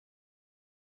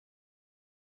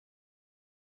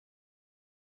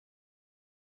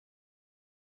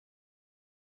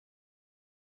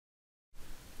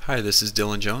Hi, this is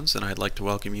Dylan Jones, and I'd like to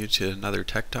welcome you to another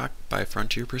Tech Talk by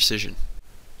Frontier Precision.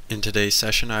 In today's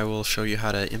session, I will show you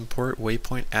how to import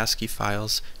Waypoint ASCII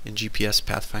files in GPS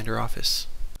Pathfinder Office.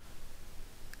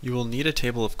 You will need a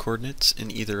table of coordinates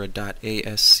in either a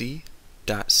 .asc,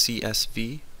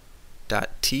 .csv,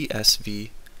 .tsv,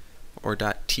 or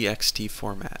 .txt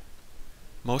format.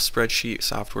 Most spreadsheet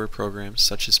software programs,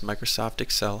 such as Microsoft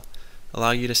Excel,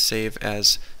 allow you to save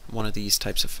as one of these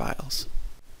types of files.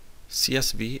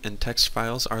 CSV and text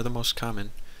files are the most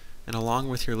common, and along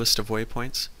with your list of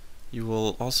waypoints, you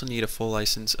will also need a full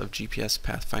license of GPS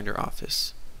Pathfinder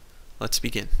Office. Let's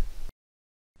begin.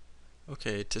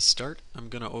 Okay, to start, I'm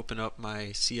going to open up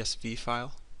my CSV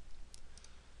file.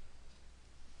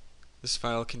 This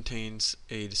file contains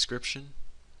a description,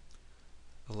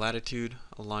 a latitude,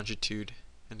 a longitude,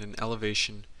 and an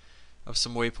elevation of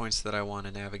some waypoints that I want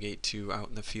to navigate to out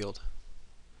in the field.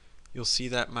 You'll see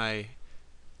that my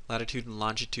latitude and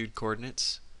longitude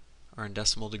coordinates are in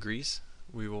decimal degrees.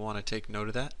 We will want to take note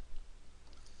of that.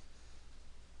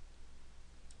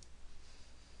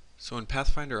 So in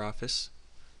Pathfinder Office,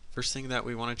 first thing that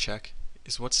we want to check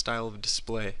is what style of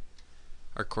display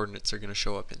our coordinates are going to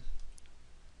show up in.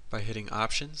 By hitting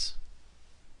Options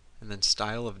and then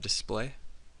Style of Display,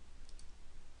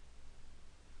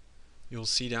 you'll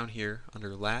see down here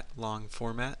under Lat Long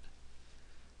Format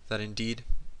that indeed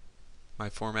my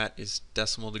format is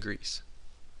decimal degrees.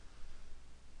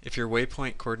 If your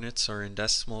waypoint coordinates are in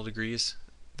decimal degrees,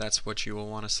 that's what you will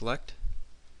want to select.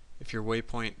 If your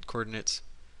waypoint coordinates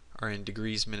are in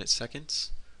degrees, minutes, seconds,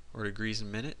 or degrees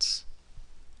and minutes,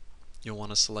 you'll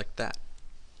want to select that,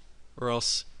 or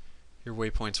else your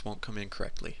waypoints won't come in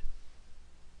correctly.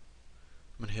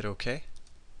 I'm going to hit OK,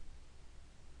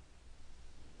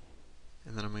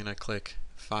 and then I'm going to click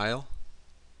File,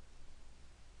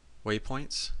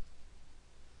 Waypoints,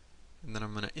 and then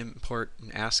I'm going to import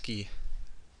an ASCII.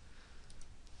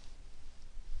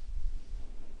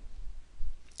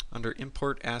 Under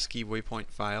Import ASCII Waypoint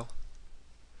File,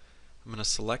 I'm going to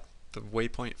select the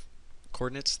waypoint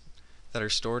coordinates that are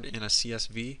stored in a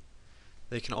CSV.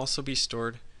 They can also be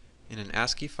stored in an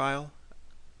ASCII file,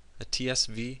 a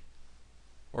TSV,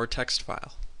 or a text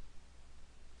file.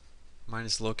 Mine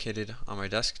is located on my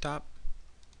desktop.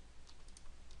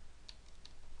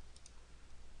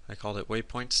 I called it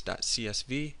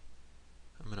waypoints.csv.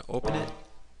 I'm going to open it,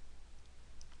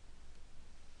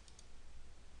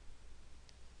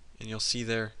 and you'll see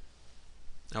there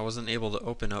I wasn't able to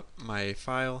open up my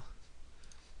file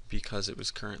because it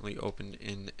was currently opened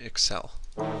in Excel.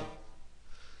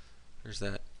 There's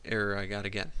that error I got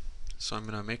again. So I'm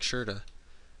going to make sure to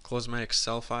close my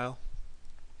Excel file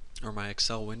or my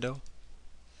Excel window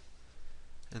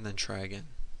and then try again.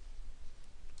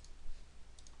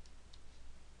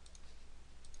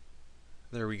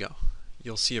 There we go.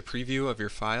 You'll see a preview of your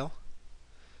file.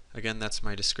 Again, that's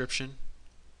my description,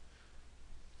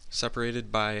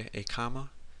 separated by a comma,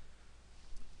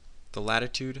 the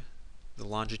latitude, the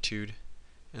longitude,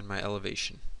 and my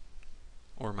elevation,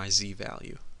 or my Z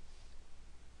value.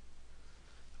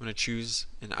 I'm going to choose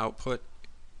an output.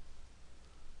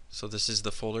 So this is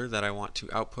the folder that I want to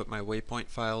output my waypoint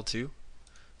file to.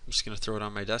 I'm just going to throw it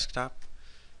on my desktop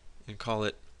and call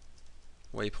it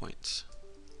Waypoints.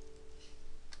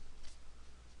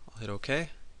 I'll hit OK,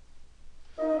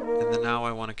 and then now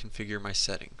I want to configure my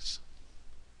settings.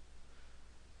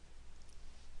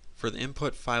 For the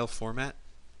input file format,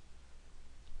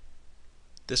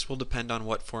 this will depend on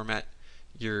what format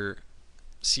your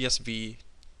CSV,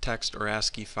 text, or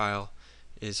ASCII file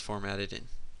is formatted in.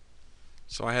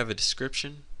 So I have a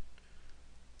description,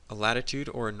 a latitude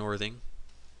or a northing,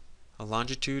 a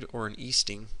longitude or an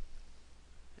easting,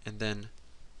 and then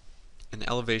an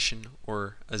elevation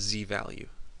or a Z value.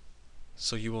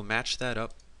 So you will match that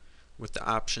up with the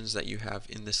options that you have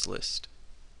in this list.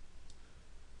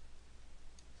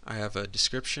 I have a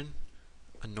description,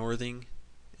 a northing,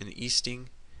 an easting,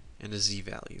 and a Z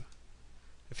value.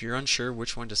 If you're unsure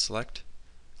which one to select,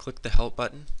 click the Help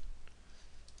button,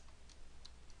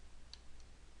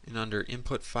 and under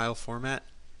Input File Format,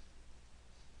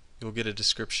 you'll get a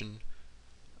description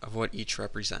of what each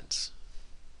represents.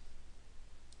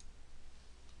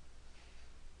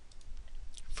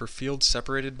 For fields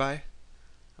separated by,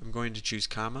 I'm going to choose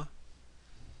comma,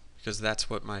 because that's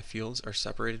what my fields are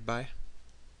separated by.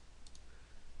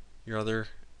 Your other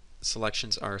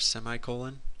selections are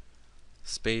semicolon,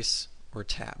 space, or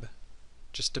tab.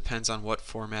 Just depends on what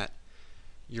format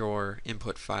your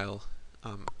input file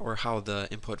or how the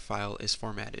input file is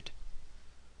formatted.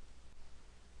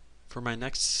 For my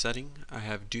next setting, I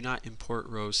have Do Not Import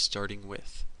Rows Starting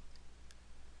With.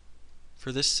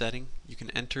 For this setting, you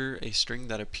can enter a string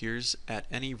that appears at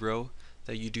any row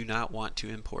that you do not want to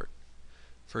import.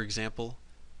 For example,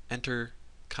 enter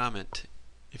comment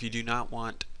if you do not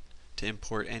want to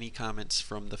import any comments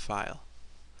from the file.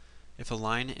 If a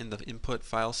line in the input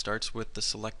file starts with the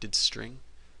selected string,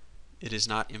 it is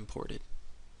not imported.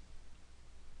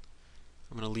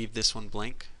 I'm going to leave this one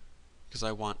blank because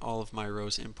I want all of my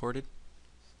rows imported.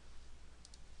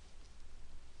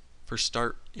 For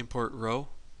start import row,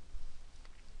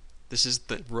 this is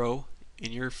the row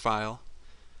in your file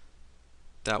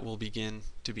that will begin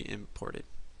to be imported.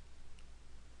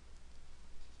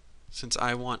 Since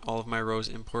I want all of my rows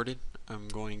imported, I'm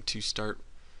going to start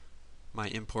my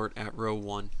import at row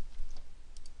 1.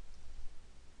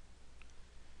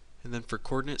 And then for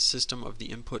coordinate system of the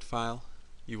input file,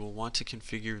 you will want to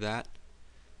configure that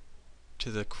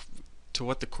to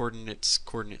what the coordinate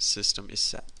system is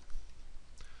set.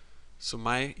 So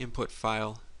my input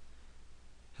file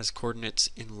has coordinates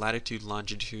in latitude,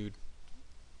 longitude,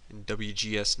 and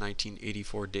WGS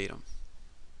 1984 datum.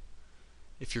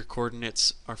 If your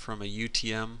coordinates are from a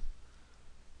UTM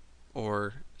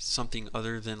or something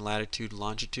other than latitude,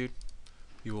 longitude,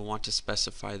 you will want to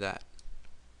specify that.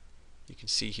 You can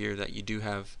see here that you do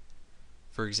have,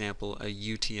 for example, a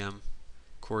UTM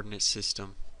coordinate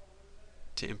system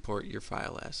to import your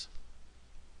file as.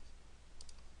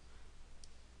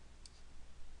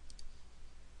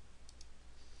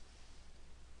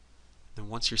 Then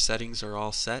once your settings are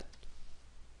all set,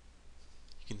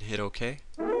 you can hit OK,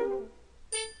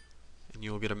 and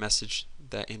you will get a message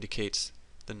that indicates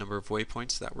the number of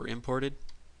waypoints that were imported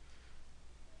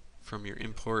from your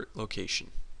import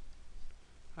location.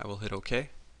 I will hit OK,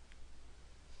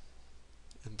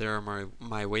 and there are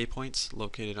my waypoints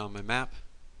located on my map.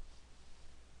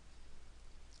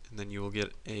 And then you will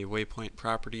get a waypoint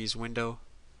properties window.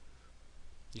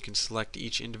 You can select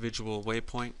each individual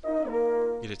waypoint,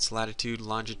 get its latitude,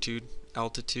 longitude,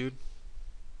 altitude,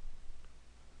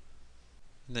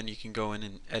 and then you can go in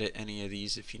and edit any of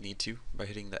these if you need to by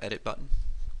hitting the edit button.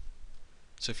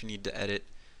 So if you need to edit,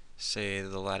 say,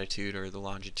 the latitude or the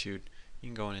longitude, you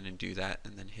can go in and do that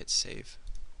and then hit save.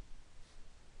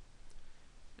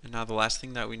 And now the last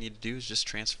thing that we need to do is just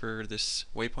transfer this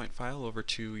waypoint file over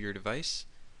to your device.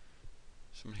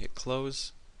 So I'm going to hit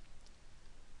close,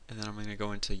 and then I'm going to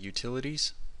go into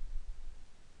utilities,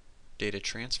 data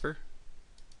transfer.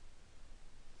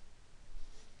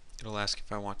 It'll ask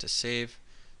if I want to save.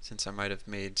 Since I might have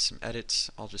made some edits,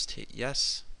 I'll just hit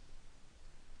yes.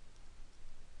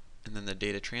 And then the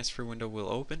data transfer window will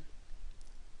open.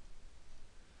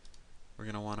 We're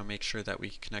going to want to make sure that we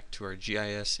connect to our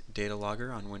GIS data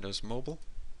logger on Windows Mobile.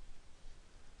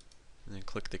 And then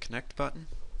click the connect button.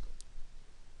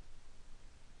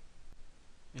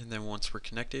 And then once we're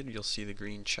connected, you'll see the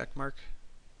green check mark.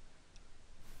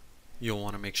 You'll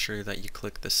want to make sure that you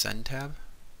click the Send tab.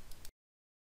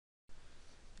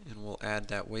 And we'll add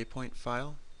that waypoint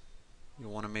file.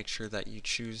 You'll want to make sure that you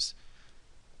choose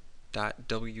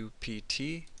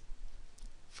 .wpt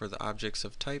for the objects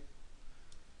of type.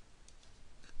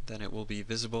 Then it will be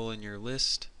visible in your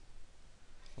list.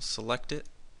 We'll select it.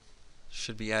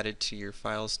 Should be added to your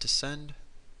files to send.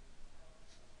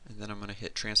 And then I'm going to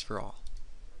hit transfer all.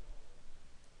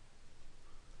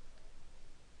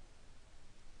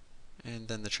 And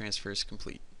then the transfer is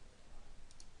complete.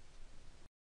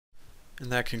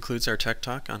 And that concludes our tech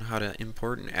talk on how to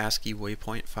import an ASCII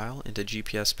Waypoint file into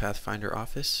GPS Pathfinder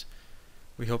Office.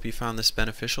 We hope you found this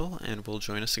beneficial and will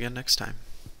join us again next time.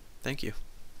 Thank you.